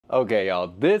Okay,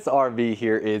 y'all, this RV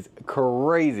here is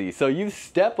crazy. So you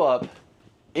step up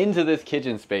into this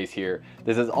kitchen space here.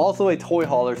 This is also a toy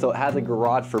hauler, so it has a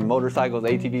garage for motorcycles,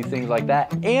 ATVs, things like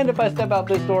that. And if I step out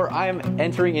this door, I am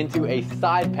entering into a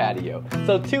side patio.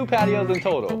 So 2 patios in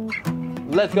total.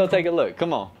 Let's go take a look,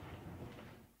 come on.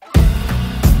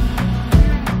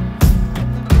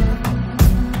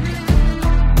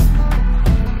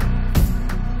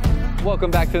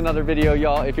 Welcome back to another video,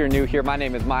 y'all. If you're new here, my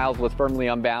name is Myles with Firmly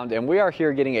Unbound, and we are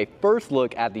here getting a first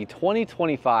look at the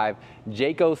 2025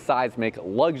 Jayco Seismic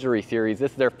Luxury Series. This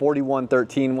is their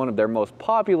 4113, one of their most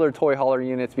popular toy hauler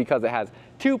units because it has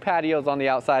 2 patios on the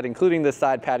outside, including this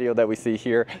side patio that we see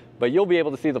here. But you'll be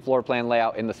able to see the floor plan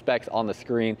layout and the specs on the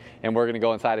screen, and we're gonna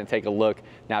go inside and take a look.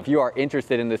 Now, if you are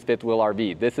interested in this fifth wheel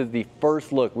RV, this is the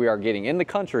first look we are getting in the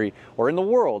country or in the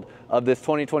world of this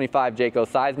 2025 Jayco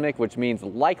Seismic, which means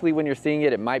likely when you're seeing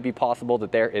it, it might be possible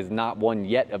that there is not one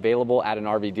yet available at an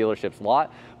RV dealership's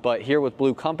lot. But here with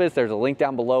Blue Compass, there's a link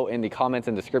down below in the comments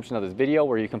and description of this video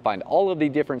where you can find all of the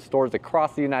different stores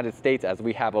across the United States, as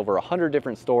we have over 100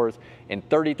 different stores in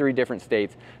 33 different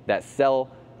states that sell,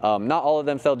 not all of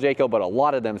them sell Jayco, but a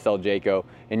lot of them sell Jayco,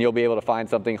 and you'll be able to find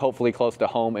something hopefully close to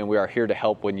home, and we are here to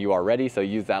help when you are ready. So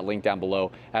use that link down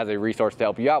below as a resource to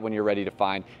help you out when you're ready to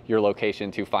find your location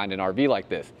to find an RV like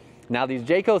this. Now, these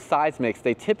Jayco Seismics,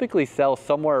 they typically sell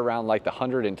somewhere around like the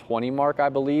 120 mark, I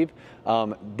believe.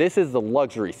 This is the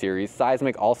luxury series.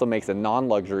 Seismic also makes a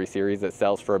non-luxury series that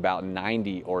sells for about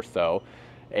 90 or so.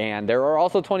 And there are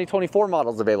also 2024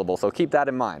 models available, so keep that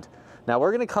in mind. Now,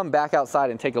 we're gonna come back outside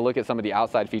and take a look at some of the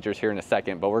outside features here in a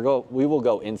second, but we will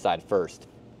go inside first.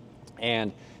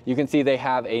 And you can see they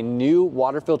have a new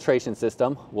water filtration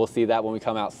system. We'll see that when we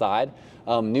come outside.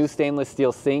 New stainless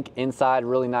steel sink inside,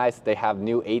 really nice. They have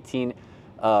new 16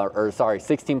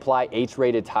 ply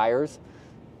H-rated tires.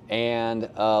 And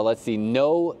let's see,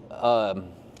 no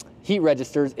heat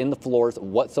registers in the floors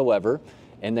whatsoever.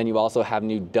 And then you also have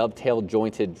new dovetail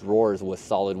jointed drawers with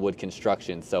solid wood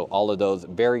construction. So all of those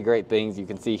very great things. You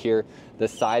can see here the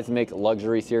Seismic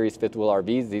Luxury Series fifth wheel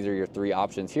RVs. These are your 3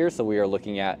 options here. So we are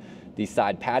looking at the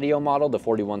side patio model, the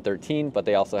 4113, but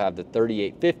they also have the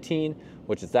 3815,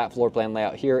 which is that floor plan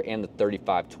layout here, and the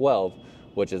 3512,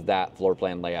 which is that floor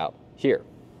plan layout here.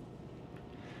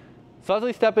 So as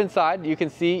we step inside, you can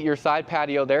see your side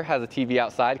patio there has a TV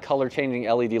outside. Color changing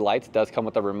LED lights, does come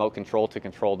with a remote control to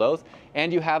control those.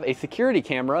 And you have a security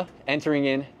camera entering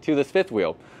into this fifth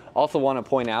wheel. Also want to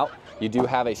point out, you do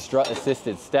have a strut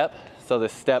assisted step. So the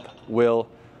step will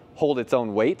hold its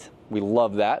own weight. We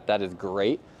love that, that is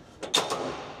great.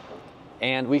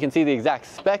 And we can see the exact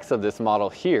specs of this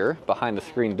model here behind the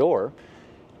screen door.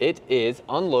 It is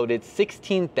unloaded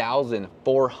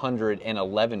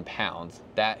 16,411 pounds.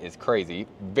 That is crazy.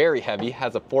 Very heavy,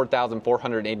 has a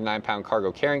 4,489 pound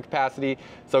cargo carrying capacity.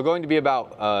 So going to be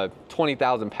about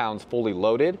 20,000 pounds fully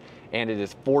loaded, and it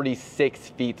is 46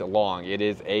 feet long. It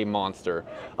is a monster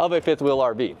of a fifth wheel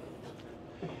RV.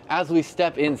 As we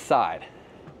step inside,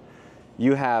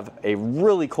 you have a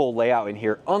really cool layout in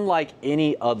here, unlike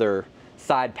any other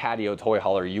side patio toy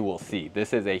hauler you will see.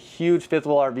 This is a huge fifth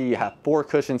wheel RV. You have 4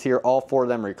 cushions here, all 4 of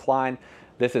them recline.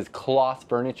 This is cloth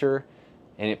furniture,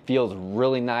 and it feels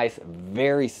really nice,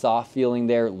 very soft feeling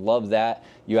there. Love that.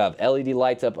 You have LED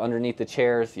lights up underneath the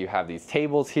chairs. You have these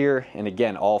tables here, and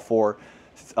again, all 4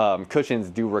 cushions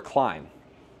do recline.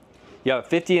 You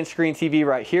have a 50-inch screen TV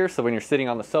right here, so when you're sitting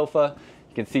on the sofa,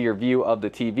 you can see your view of the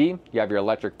TV. You have your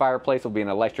electric fireplace, will be an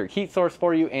electric heat source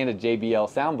for you, and a JBL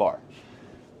soundbar.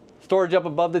 Storage up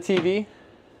above the TV.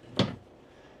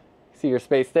 See your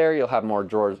space there. You'll have more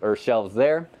drawers or shelves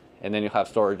there, and then you'll have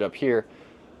storage up here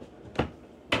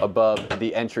above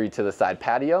the entry to the side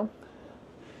patio.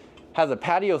 Has a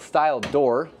patio style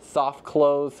door, soft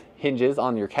close hinges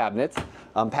on your cabinets.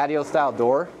 Patio style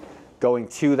door going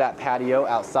to that patio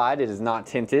outside. It is not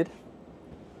tinted.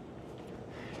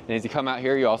 And as you come out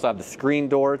here, you also have the screen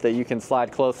door that you can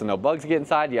slide close so no bugs get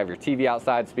inside. You have your TV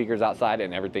outside, speakers outside,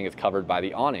 and everything is covered by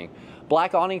the awning.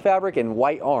 Black awning fabric and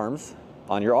white arms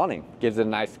on your awning. Gives it a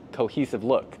nice cohesive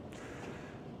look.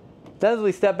 Then as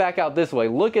we step back out this way,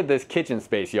 look at this kitchen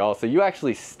space, y'all. So you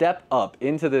actually step up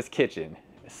into this kitchen.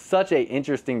 Such a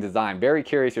interesting design. Very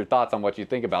curious your thoughts on what you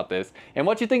think about this and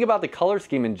what you think about the color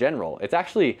scheme in general. It's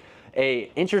actually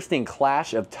a interesting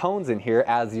clash of tones in here,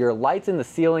 as your lights in the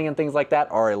ceiling and things like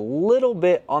that are a little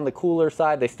bit on the cooler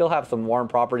side. They still have some warm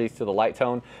properties to the light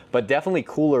tone, but definitely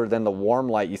cooler than the warm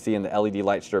light you see in the LED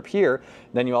light strip here.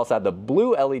 Then you also have the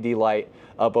blue LED light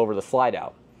up over the slide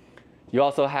out. You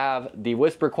also have the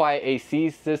Whisper Quiet AC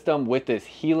system with this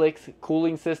Helix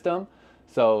cooling system.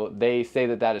 So they say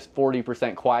that that is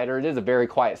 40% quieter. It is a very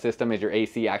quiet system as your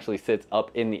AC actually sits up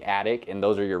in the attic, and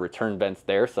those are your return vents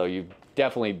there. So you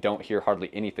definitely don't hear hardly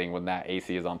anything when that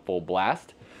AC is on full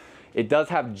blast. It does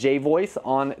have J voice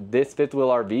on this fifth wheel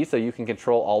RV, so you can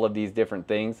control all of these different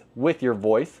things with your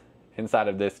voice inside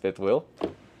of this fifth wheel.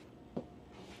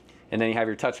 And then you have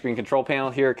your touchscreen control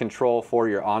panel here, control for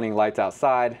your awning lights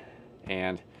outside.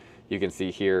 And you can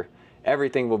see here,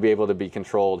 everything will be able to be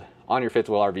controlled on your fifth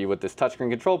wheel RV with this touchscreen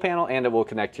control panel, and it will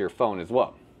connect to your phone as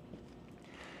well.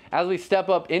 As we step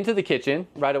up into the kitchen,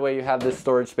 right away you have this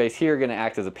storage space here, gonna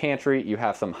act as a pantry. You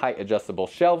have some height adjustable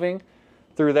shelving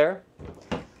through there.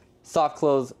 Soft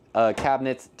close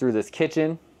cabinets through this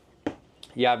kitchen.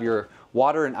 You have your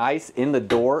water and ice in the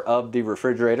door of the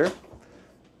refrigerator.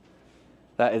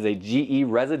 That is a GE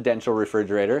residential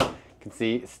refrigerator. You can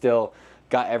see it's still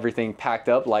got everything packed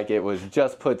up like it was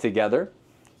just put together.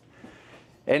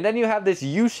 And then you have this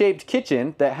U-shaped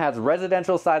kitchen that has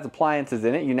residential size appliances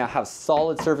in it. You now have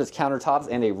solid surface countertops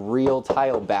and a real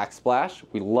tile backsplash.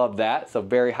 We love that. So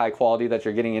very high quality that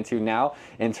you're getting into now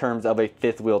in terms of a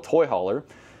fifth wheel toy hauler.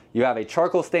 You have a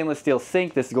charcoal stainless steel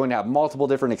sink. This is going to have multiple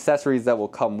different accessories that will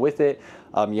come with it.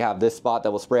 You have this spot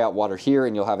that will spray out water here,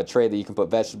 and you'll have a tray that you can put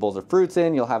vegetables or fruits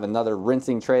in. You'll have another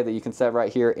rinsing tray that you can set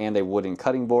right here, and a wooden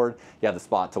cutting board. You have the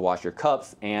spot to wash your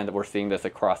cups, and we're seeing this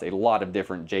across a lot of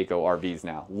different Jayco RVs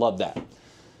now. Love that.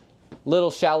 Little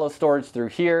shallow storage through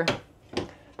here,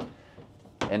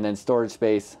 and then storage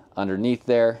space underneath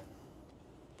there.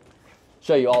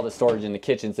 Show you all the storage in the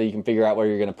kitchen so you can figure out where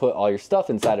you're going to put all your stuff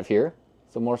inside of here.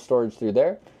 Some more storage through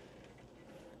there.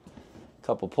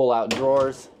 Couple pull-out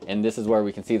drawers, and this is where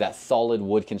we can see that solid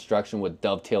wood construction with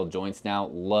dovetail joints now.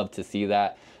 Love to see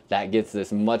that. That gets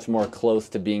this much more close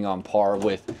to being on par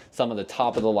with some of the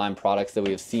top-of-the-line products that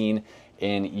we have seen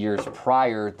in years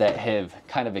prior that have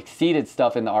kind of exceeded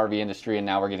stuff in the RV industry, and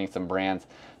now we're getting some brands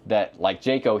that, like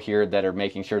Jayco here, that are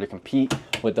making sure to compete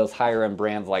with those higher end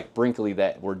brands like Brinkley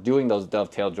that were doing those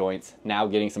dovetail joints, now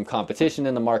getting some competition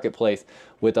in the marketplace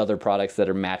with other products that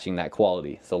are matching that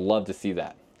quality. So love to see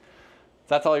that.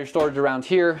 So that's all your storage around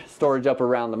here. Storage up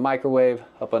around the microwave,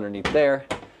 up underneath there.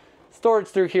 Storage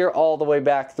through here all the way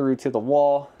back through to the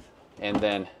wall, and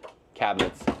then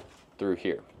cabinets through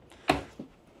here.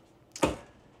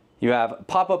 You have a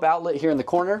pop-up outlet here in the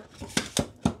corner.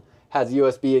 Has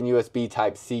USB and USB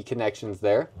Type-C connections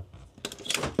there.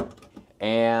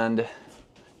 And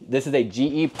this is a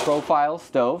GE profile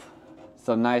stove.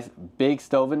 So nice big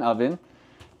stove and oven.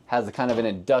 Has a kind of an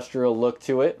industrial look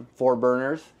to it. 4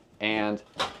 burners and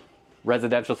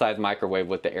residential size microwave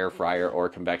with the air fryer or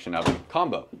convection oven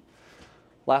combo.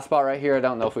 Last spot right here, I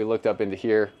don't know if we looked up into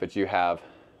here, but you have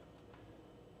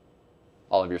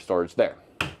all of your storage there.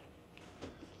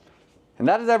 And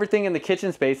that is everything in the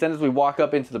kitchen space. And as we walk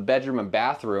up into the bedroom and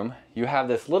bathroom, you have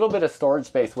this little bit of storage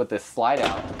space with this slide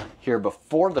out here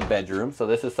before the bedroom. So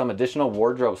this is some additional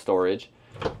wardrobe storage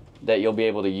that you'll be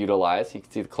able to utilize. You can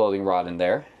see the clothing rod in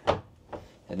there.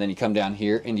 And then you come down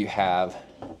here and you have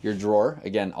your drawer.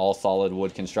 Again, all solid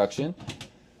wood construction.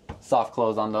 Soft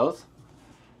close on those.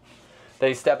 Then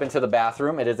you step into the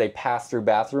bathroom. It is a pass-through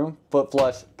bathroom, foot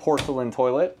flush porcelain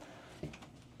toilet.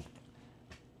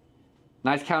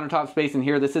 Nice countertop space in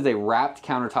here. This is a wrapped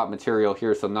countertop material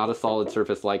here, so not a solid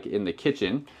surface like in the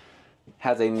kitchen.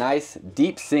 Has a nice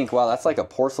deep sink. Wow, that's like a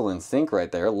porcelain sink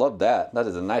right there. Love that. That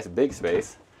is a nice big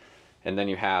space. And then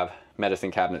you have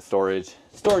medicine cabinet storage.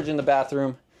 Storage in the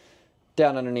bathroom,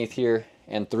 down underneath here,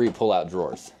 and 3 pull-out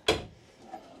drawers.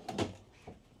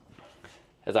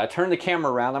 As I turn the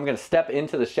camera around, I'm going to step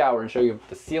into the shower and show you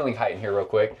the ceiling height in here real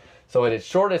quick. So at its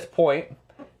shortest point,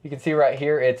 you can see right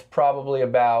here, it's probably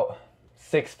about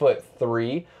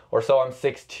 6'3" or so. I'm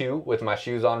 6'2" with my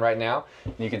shoes on right now.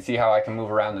 And you can see how I can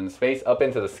move around in the space. Up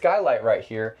into the skylight right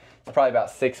here, it's probably about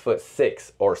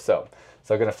 6'6" or so.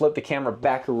 So I'm gonna flip the camera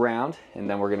back around, and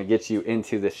then we're gonna get you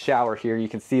into the shower here. You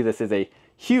can see this is a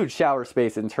huge shower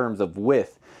space in terms of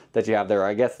width that you have there, or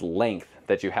I guess length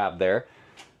that you have there.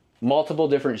 Multiple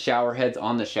different shower heads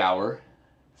on the shower.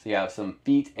 So you have some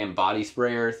feet and body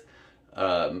sprayers,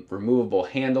 removable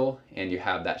handle, and you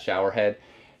have that shower head.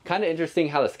 Kind of interesting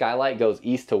how the skylight goes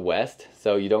east to west,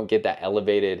 so you don't get that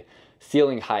elevated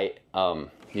ceiling height,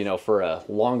 you know, for a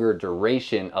longer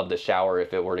duration of the shower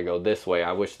if it were to go this way.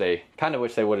 I kind of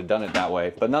wish they would have done it that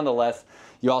way, but nonetheless,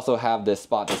 you also have this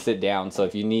spot to sit down. So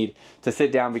if you need to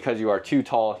sit down because you are too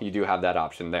tall, you do have that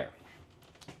option there.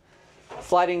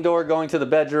 Sliding door going to the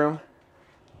bedroom.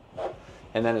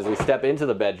 And then as we step into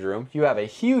the bedroom, you have a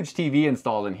huge TV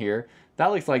installed in here. That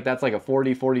looks like that's like a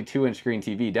 42 inch screen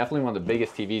TV. Definitely one of the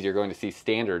biggest TVs you're going to see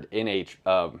standard in a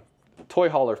toy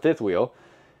hauler fifth wheel.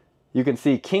 You can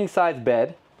see king size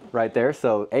bed right there.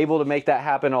 So able to make that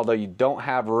happen, although you don't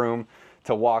have room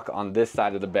to walk on this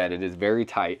side of the bed. It is very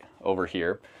tight over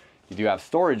here. You do have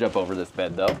storage up over this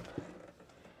bed though.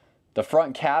 The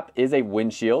front cap is a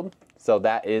windshield, so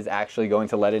that is actually going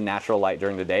to let in natural light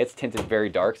during the day. It's tinted very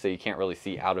dark, so you can't really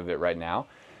see out of it right now.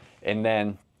 And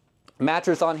then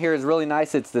mattress on here is really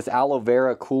nice. It's this aloe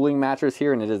vera cooling mattress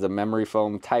here, and it is a memory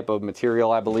foam type of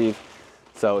material, I believe.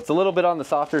 So it's a little bit on the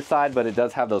softer side, but it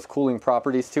does have those cooling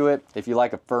properties to it. If you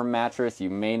like a firm mattress, you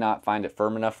may not find it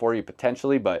firm enough for you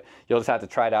potentially, but you'll just have to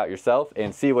try it out yourself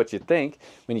and see what you think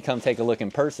when you come take a look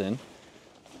in person.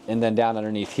 And then down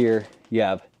underneath here, you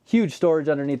have huge storage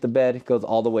underneath the bed. It goes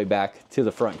all the way back to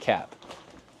the front cap.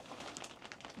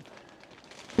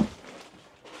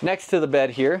 Next to the bed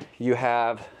here, you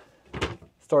have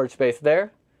storage space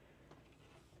there.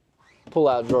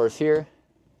 Pull-out drawers here.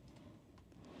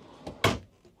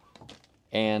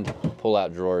 And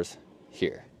pull-out drawers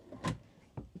here.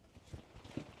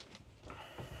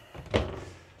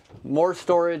 More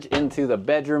storage into the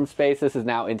bedroom space. This is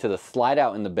now into the slide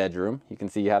out in the bedroom. You can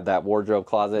see you have that wardrobe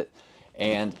closet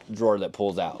and drawer that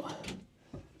pulls out.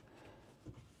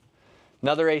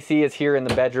 Another AC is here in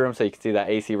the bedroom, so you can see that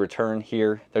AC return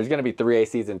here. There's going to be 3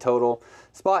 ACs in total.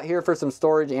 Spot here for some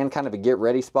storage and kind of a get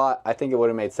ready spot. I think it would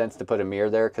have made sense to put a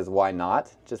mirror there, because why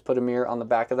not just put a mirror on the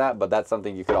back of that? But that's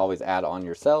something you could always add on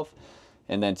yourself.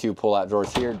 And then 2 pull-out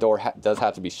drawers here. Door does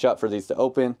have to be shut for these to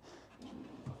open.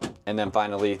 And then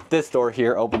finally, this door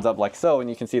here opens up like so,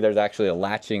 and you can see there's actually a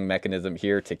latching mechanism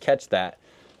here to catch that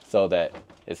so that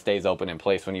it stays open in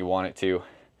place when you want it to.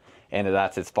 And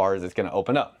that's as far as it's going to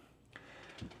open up.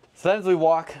 So then as we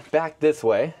walk back this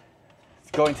way, it's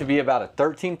going to be about a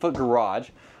 13-foot garage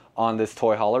on this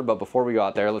toy hauler. But before we go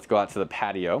out there, let's go out to the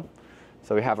patio.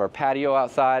 So we have our patio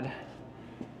outside,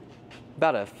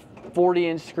 about a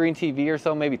 40-inch screen TV or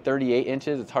so, maybe 38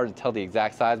 inches. It's hard to tell the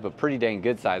exact size, but pretty dang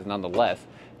good size nonetheless.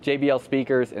 JBL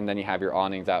speakers, and then you have your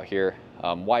awnings out here.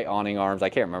 White awning arms. I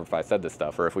can't remember if I said this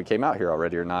stuff or if we came out here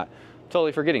already or not. I'm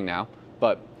totally forgetting now.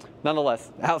 But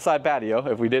nonetheless, outside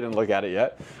patio, if we didn't look at it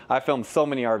yet. I filmed so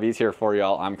many RVs here for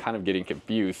y'all, I'm kind of getting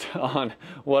confused on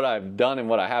what I've done and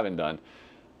what I haven't done.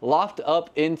 Loft up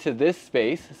into this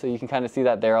space, so you can kind of see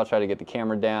that there. I'll try to get the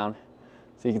camera down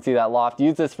so you can see that loft.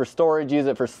 Use this for storage, use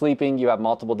it for sleeping. You have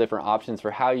multiple different options for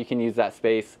how you can use that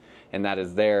space, and that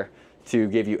is there to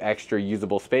give you extra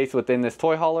usable space within this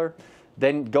toy hauler.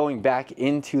 Then going back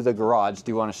into the garage,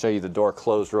 do want to show you the door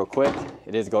closed real quick.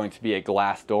 It is going to be a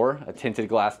glass door, a tinted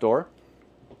glass door.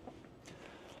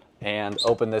 And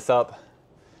open this up.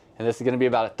 And this is going to be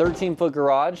about a 13-foot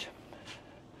garage,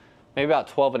 maybe about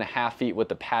 12.5 feet with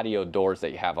the patio doors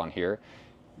that you have on here.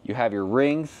 You have your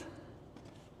rings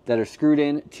that are screwed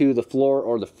in to the floor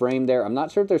or the frame there. I'm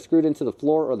not sure if they're screwed into the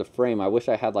floor or the frame. I wish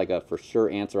I had like a for sure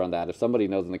answer on that. If somebody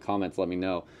knows in the comments, let me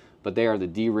know. But they are the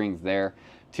D-rings there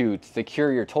to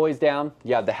secure your toys down.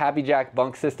 You have the Happy Jack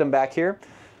bunk system back here.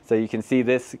 So you can see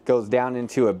this goes down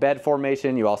into a bed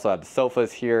formation. You also have the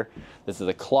sofas here. This is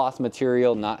a cloth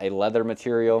material, not a leather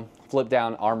material. Flip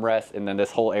down armrest, and then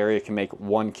this whole area can make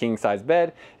 1 king size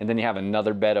bed. And then you have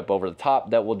another bed up over the top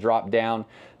that will drop down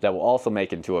that will also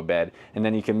make into a bed. And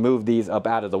then you can move these up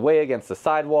out of the way against the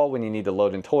sidewall when you need to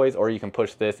load in toys, or you can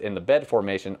push this in the bed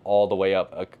formation all the way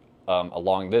up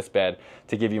along this bed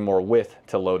to give you more width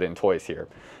to load in toys here.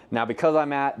 Now, because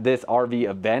I'm at this RV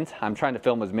event, I'm trying to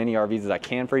film as many RVs as I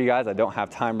can for you guys. I don't have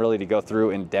time really to go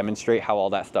through and demonstrate how all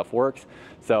that stuff works.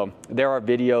 So there are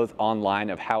videos online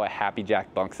of how a Happy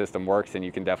Jack bunk system works, and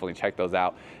you can definitely check those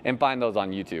out and find those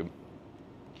on YouTube.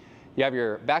 You have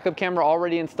your backup camera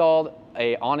already installed,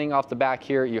 a awning off the back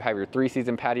here. You have your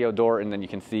 3-season patio door, and then you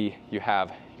can see you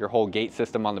have your whole gate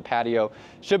system on the patio.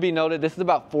 Should be noted, this is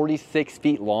about 46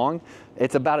 feet long.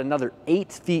 It's about another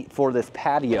 8 feet for this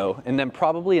patio, and then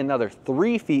probably another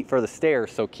 3 feet for the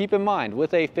stairs. So keep in mind,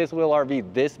 with a fifth wheel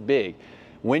RV this big,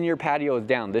 when your patio is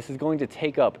down, this is going to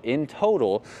take up in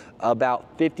total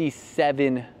about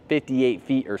 57, 58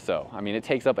 feet or so. I mean, it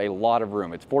takes up a lot of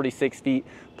room. It's 46 feet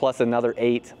plus another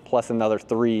 8 plus another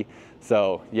 3.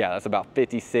 So yeah, that's about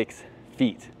 56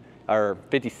 feet or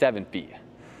 57 feet.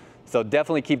 So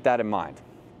definitely keep that in mind.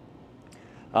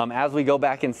 As we go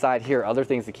back inside here, other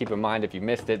things to keep in mind if you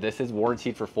missed it, this is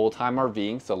warranted for full-time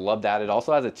RVing, so love that. It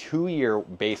also has a 2-year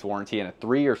base warranty and a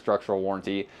 3-year structural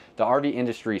warranty. The RV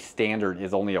industry standard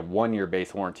is only a 1-year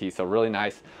base warranty, so really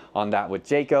nice on that with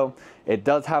Jayco. It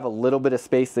does have a little bit of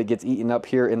space that gets eaten up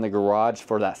here in the garage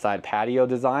for that side patio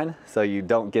design, so you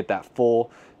don't get that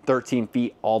full 13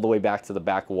 feet all the way back to the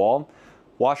back wall.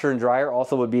 Washer and dryer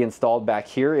also would be installed back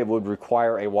here. It would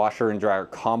require a washer and dryer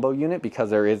combo unit because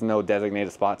there is no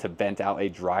designated spot to vent out a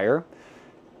dryer.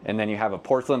 And then you have a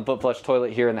porcelain foot flush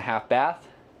toilet here in the half bath.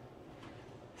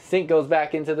 Sink goes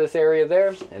back into this area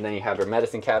there, and then you have your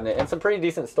medicine cabinet and some pretty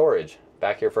decent storage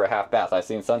back here for a half bath. I've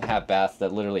seen some half baths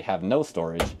that literally have no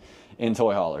storage in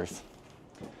toy haulers.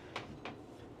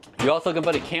 You also can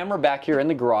put a camera back here in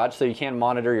the garage so you can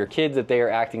monitor your kids if they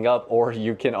are acting up, or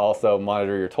you can also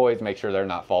monitor your toys, make sure they're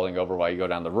not falling over while you go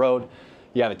down the road.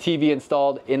 You have a TV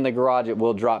installed in the garage. It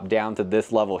will drop down to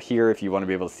this level here if you want to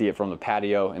be able to see it from the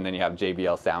patio, and then you have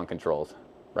JBL sound controls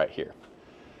right here.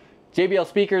 JBL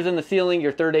speakers in the ceiling.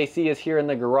 Your third AC is here in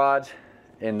the garage.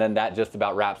 And then that just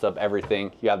about wraps up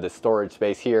everything. You have the storage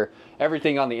space here,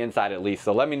 everything on the inside at least.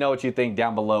 So let me know what you think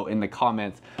down below in the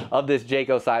comments of this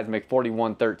Jayco Seismic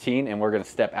 4113, and we're gonna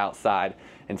step outside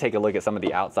and take a look at some of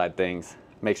the outside things.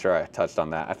 Make sure I touched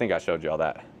on that. I think I showed you all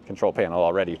that control panel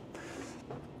already.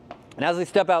 And as we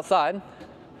step outside,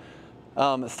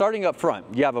 starting up front,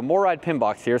 you have a MORryde pin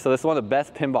box here. So this is one of the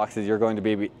best pin boxes you're going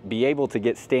to be able to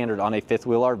get standard on a fifth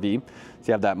wheel RV. So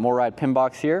you have that MORryde pin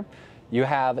box here. You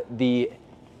have the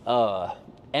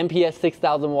MPS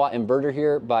 6000 watt inverter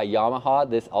here by Yamaha.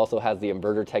 This also has the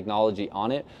inverter technology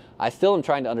on it. I still am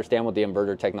trying to understand what the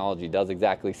inverter technology does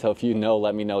exactly, so if you know,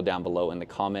 let me know down below in the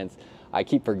comments. I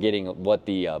keep forgetting what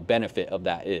the benefit of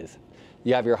that is.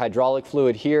 You have your hydraulic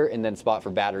fluid here and then spot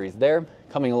for batteries there.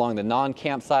 Coming along the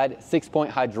non-camp side, 6-point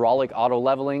hydraulic auto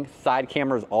leveling, side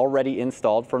cameras already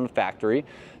installed from the factory.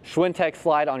 Schwintek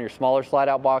slide on your smaller slide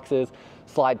out boxes.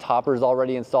 Slide toppers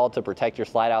already installed to protect your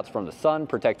slide outs from the sun,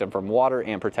 protect them from water,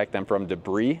 and protect them from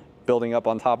debris building up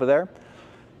on top of there.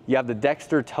 You have the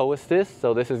Dexter tow assist,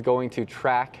 so this is going to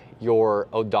track your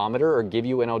odometer or give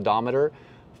you an odometer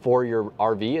for your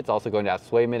RV. It's also going to have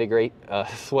sway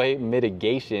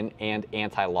mitigation and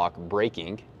anti-lock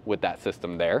braking with that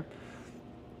system there.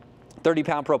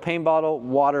 30-pound propane bottle,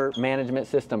 water management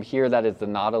system here. That is the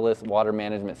Nautilus water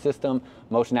management system.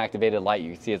 Motion activated light.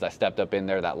 You can see as I stepped up in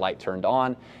there, that light turned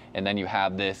on. And then you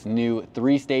have this new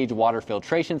 3-stage water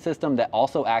filtration system that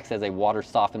also acts as a water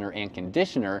softener and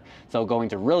conditioner. So going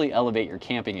to really elevate your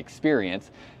camping experience.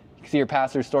 You can see your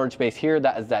pass-through storage space here.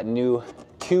 That is that new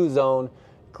 2-zone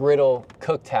griddle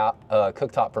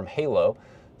cooktop from Halo.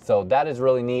 So that is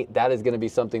really neat. That is going to be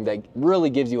something that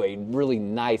really gives you a really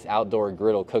nice outdoor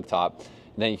griddle cooktop.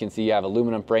 And then you can see you have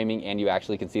aluminum framing, and you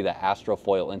actually can see the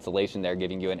astrofoil insulation there,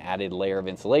 giving you an added layer of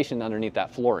insulation underneath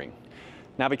that flooring.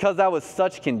 Now, because that was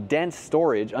such condensed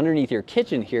storage, underneath your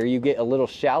kitchen here, you get a little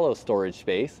shallow storage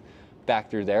space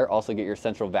back through there. Also get your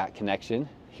central vac connection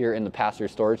here in the pass-through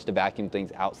storage to vacuum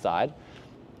things outside.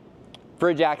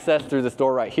 Fridge access through this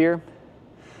door right here.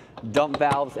 Dump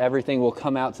valves, everything will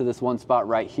come out to this one spot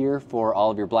right here for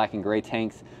all of your black and gray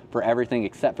tanks for everything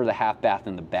except for the half bath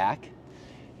in the back.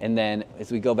 And then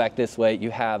as we go back this way,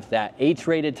 you have that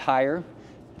H-rated tire.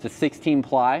 It's a 16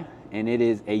 ply, and it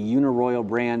is a Uniroyal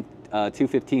brand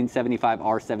 215/75R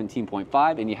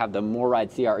 17.5, and you have the MORryde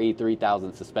CRE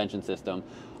 3000 suspension system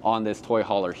on this toy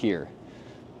hauler here.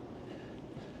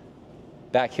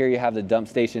 Back here you have the dump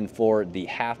station for the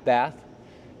half bath.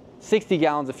 60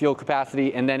 gallons of fuel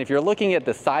capacity. And then if you're looking at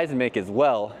the Seismic as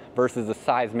well versus the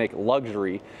Seismic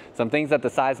Luxury, some things that the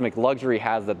Seismic Luxury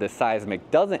has that the Seismic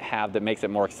doesn't have that makes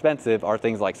it more expensive are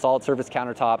things like solid surface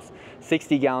countertops,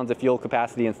 60 gallons of fuel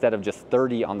capacity instead of just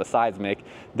 30 on the Seismic.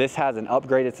 This has an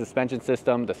upgraded suspension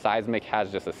system. The Seismic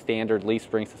has just a standard leaf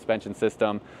spring suspension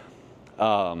system.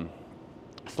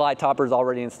 Slide toppers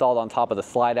already installed on top of the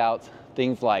slide outs.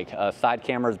 Things like side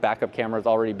cameras, backup cameras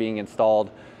already being installed.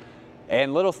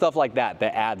 And little stuff like that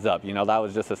adds up. You know, that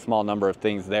was just a small number of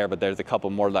things there, but there's a couple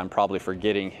more that I'm probably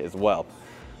forgetting as well.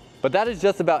 But that is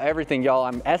just about everything, y'all.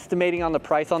 I'm estimating on the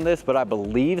price on this, but I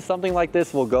believe something like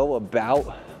this will go about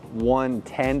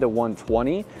 $110 to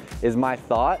 $120 is my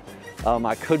thought.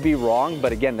 I could be wrong,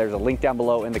 but again, there's a link down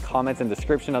below in the comments and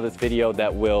description of this video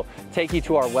that will take you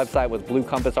to our website with Blue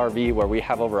Compass RV, where we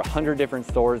have over 100 different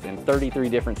stores in 33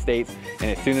 different states.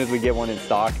 And as soon as we get one in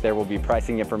stock, there will be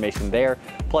pricing information there.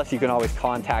 Plus, you can always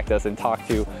contact us and talk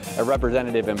to a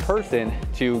representative in person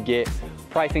to get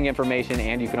pricing information,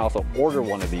 and you can also order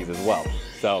one of these as well.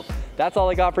 So that's all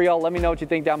I got for y'all. Let me know what you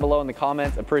think down below in the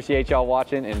comments. Appreciate y'all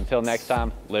watching, and until next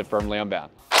time, live firmly unbound.